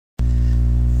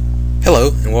Hello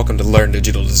and welcome to Learn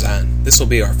Digital Design. This will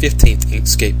be our 15th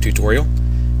Inkscape tutorial.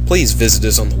 Please visit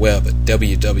us on the web at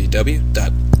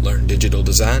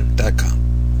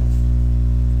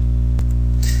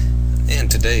www.learndigitaldesign.com. And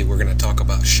today we're going to talk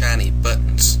about shiny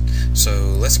buttons.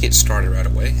 So let's get started right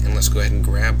away, and let's go ahead and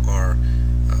grab our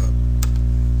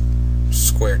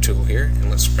square tool here, and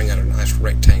let's bring out a nice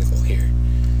rectangle here.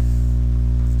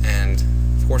 And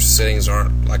of course the settings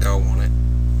aren't like I want it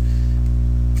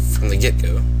from the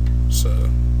get-go. So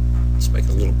let's make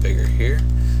it a little bigger here.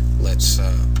 Let's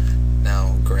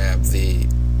now grab the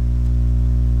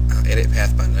Edit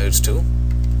Path by Nodes tool.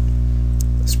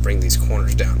 Let's bring these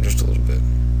corners down just a little bit.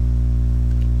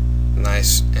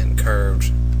 Nice and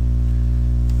curved.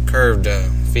 Curved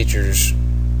features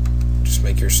just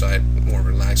make your site more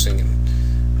relaxing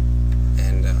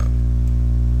and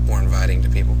more inviting to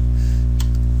people.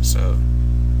 So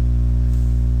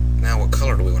now, what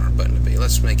color do we want our button to be?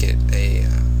 Let's make it a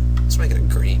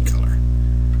green color.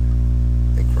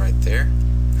 I think right there.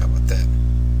 How about that?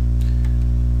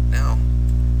 Now,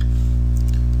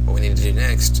 what we need to do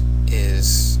next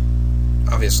is,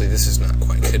 obviously this is not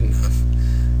quite good enough.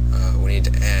 We need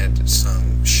to add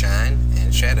some shine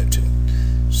and shadow to it.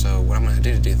 So what I'm going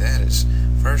to do that is,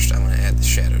 first I'm going to add the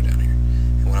shadow down here.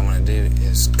 And what I'm going to do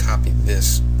is copy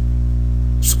this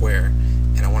square,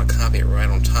 and I want to copy it right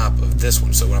on top of this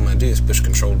one. So what I'm going to do is push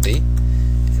Control D,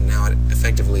 and now it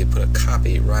effectively put a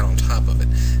copy right on top of it.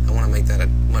 I want to make that a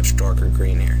much darker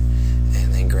green here,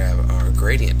 and then grab our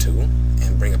gradient tool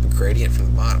and bring up a gradient from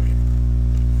the bottom here.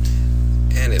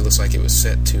 And it looks like it was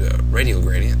set to a radial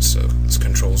gradient, so let's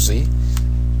Control Z,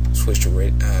 switch to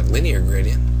linear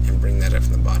gradient, and bring that up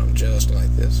from the bottom just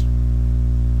like this.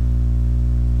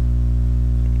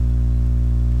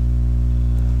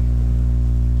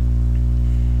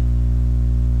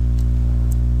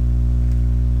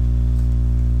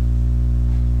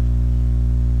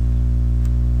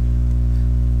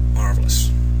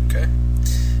 Marvelous. Okay.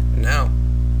 Now,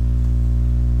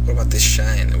 what about this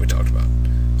shine that we talked about?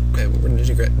 Okay, what we're going to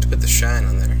do to put the shine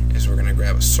on there is we're going to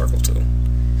grab a circle tool,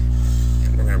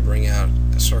 and we're going to bring out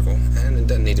a circle, and it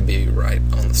doesn't need to be right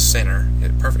on the center.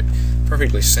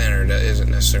 Perfectly centered isn't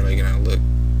necessarily going to look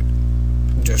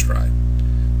just right.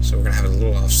 So we're going to have it a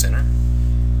little off center,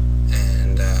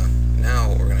 and now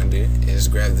what we're going to do is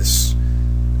grab this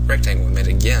rectangle we made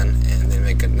again, and then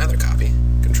make another copy,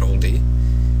 Control D,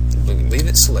 and leave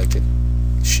it selected,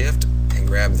 Shift, and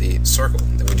grab the circle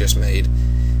that we just made.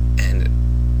 And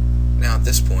now at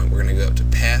this point we're going to go up to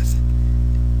Path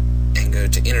and go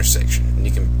to Intersection, and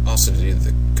you can also do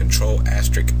the Control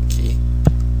asterisk key,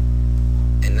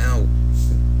 and now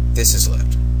this is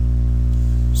left.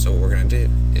 So what we're going to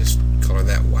do is color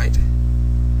that white,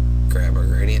 grab our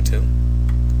gradient tool,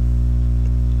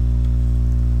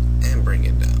 and bring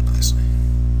it down nicely.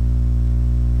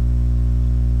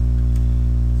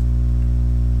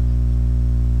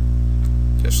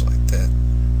 Just like that.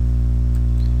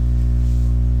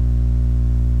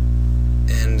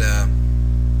 And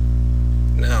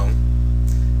now,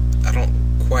 I don't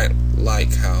quite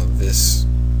like how this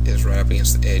is right up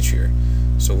against the edge here.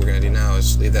 So what we're going to do now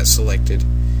is leave that selected,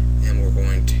 and we're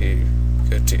going to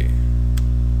go to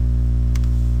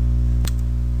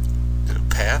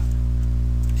Path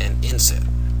and Inset.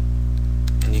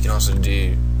 And you can also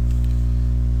do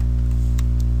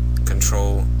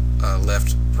Control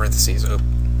left parentheses open.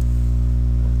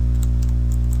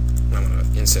 I'm going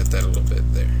to inset that a little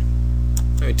bit there.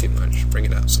 Maybe too much. Bring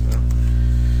it out some more.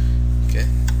 Okay.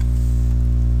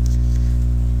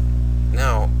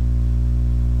 Now,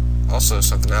 also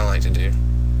something I like to do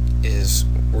is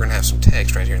we're going to have some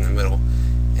text right here in the middle,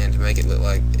 and to make it look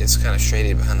like it's kind of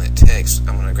shaded behind that text,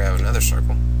 I'm going to grab another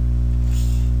circle,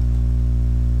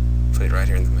 put it right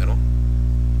here in the middle.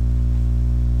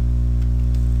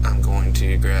 I'm going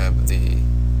to grab the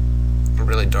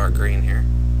really dark green here,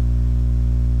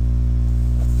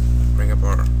 bring up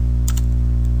our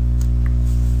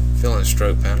fill and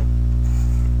stroke panel.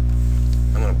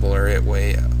 I'm going to blur it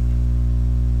way out.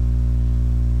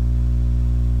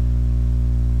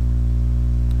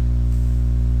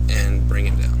 And bring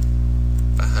it down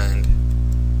behind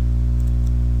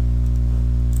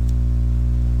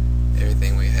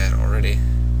everything we had already.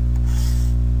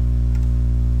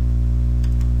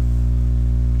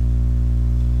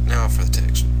 Now for the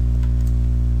text.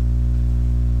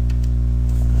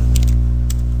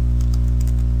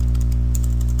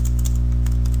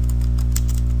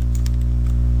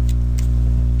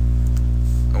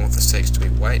 This text to be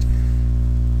white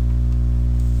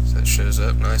so it shows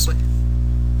up nicely.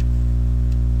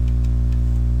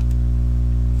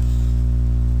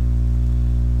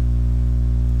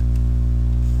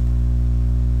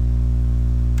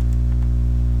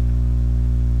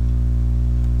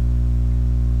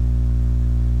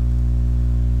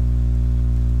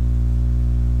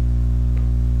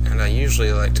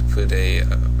 usually like to put a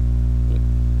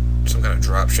some kind of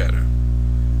drop shadow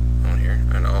on here,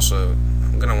 and also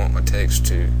I'm going to want my text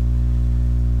to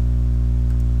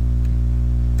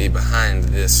be behind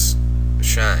this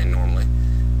shine normally,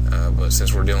 but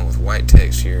since we're dealing with white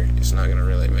text here, it's not going to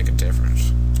really make a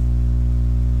difference.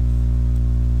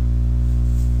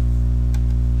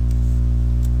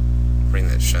 Bring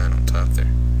that shine on top there.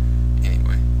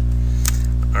 Anyway,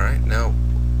 alright, now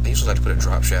I usually like to put a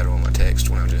drop shadow on my text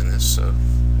when I'm doing this, so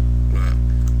I'm going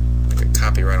to make a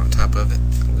copy right on top of it.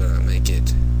 I'm going to make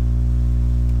it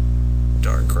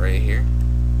dark gray here,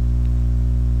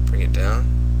 bring it down,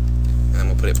 and I'm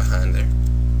going to put it behind there.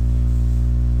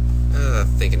 I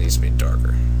think it needs to be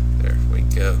darker. There we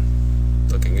go.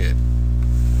 Looking good.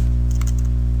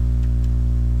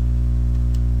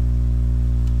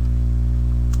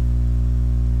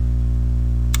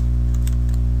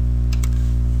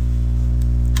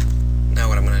 Now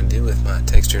what I'm going to do with my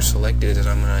text here selected is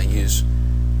I'm going to use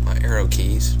my arrow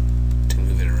keys to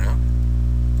move it around.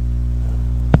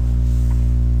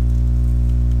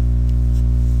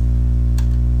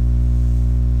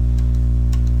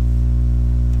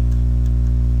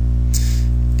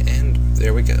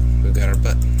 There we go. We've got our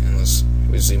button, and if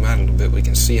we zoom out a little bit, we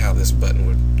can see how this button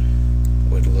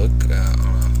would look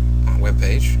on a web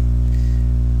page.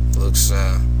 It looks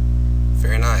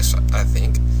very nice, I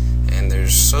think. And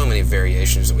there's so many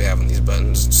variations that we have on these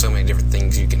buttons, and so many different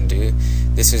things you can do.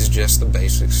 This is just the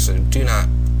basics, so do not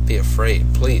be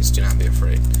afraid. Please do not be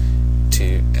afraid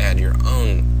to add your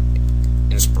own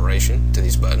inspiration to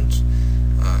these buttons.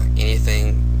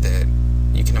 Anything that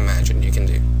you can imagine, you can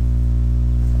do.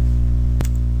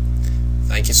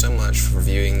 Thank you so much for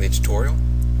viewing the tutorial,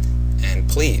 and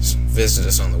please visit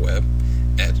us on the web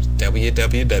at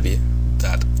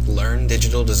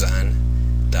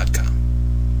www.learndigitaldesign.com.